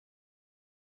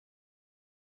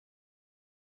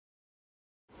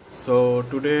So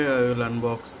today I will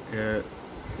unbox a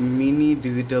mini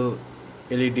digital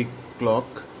LED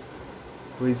clock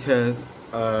which has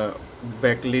a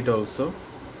backlit also.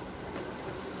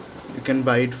 You can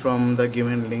buy it from the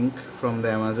given link from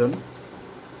the Amazon.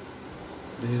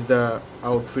 This is the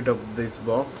outfit of this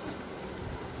box.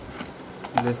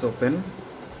 Let's open.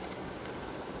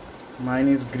 Mine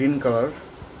is green color.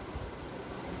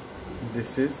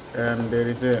 This is, and there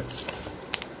is a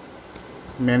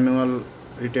manual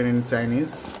written in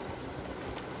Chinese.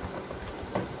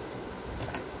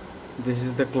 This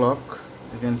is the clock.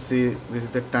 You can see this is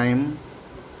the time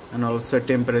and also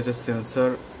temperature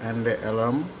sensor and the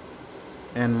alarm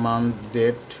and month,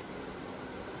 date,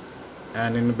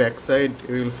 and in the back side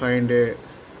you will find a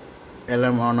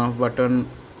alarm on off button,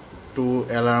 to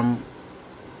alarm,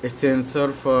 a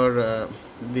sensor for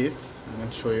this. I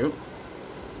can show you.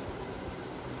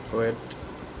 Wait,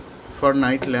 for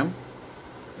night lamp.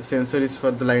 The sensor is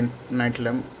for the night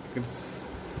lamp.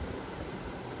 It's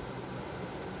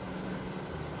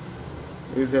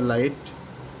a light.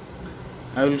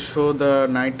 I will show the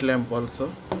night lamp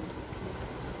also.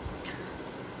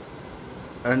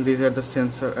 And these are the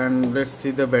sensor, and let's see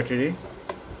the battery.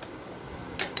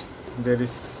 There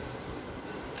is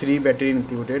 3 battery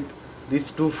included. This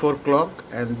 2 for clock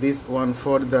and this one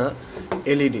for the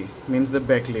LED, means the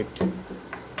backlit.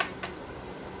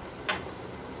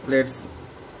 Let's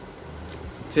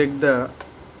check the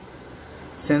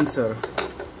sensor.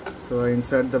 So I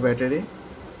insert the battery.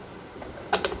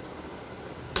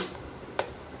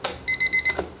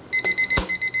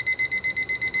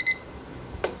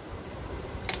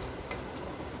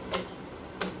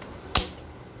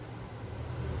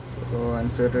 So I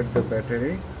inserted the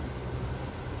battery.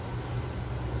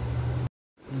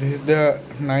 This is the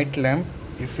night lamp.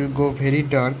 If you go very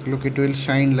dark, look, it will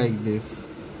shine like this.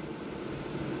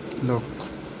 Look.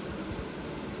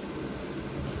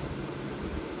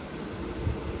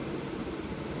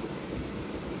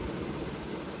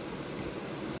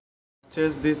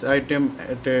 Purchase this item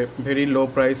at a very low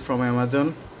price from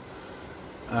Amazon.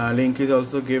 Link is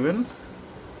also given.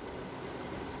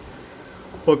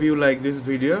 Hope you like this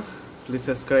video. Please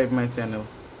subscribe my channel.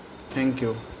 Thank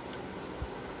you.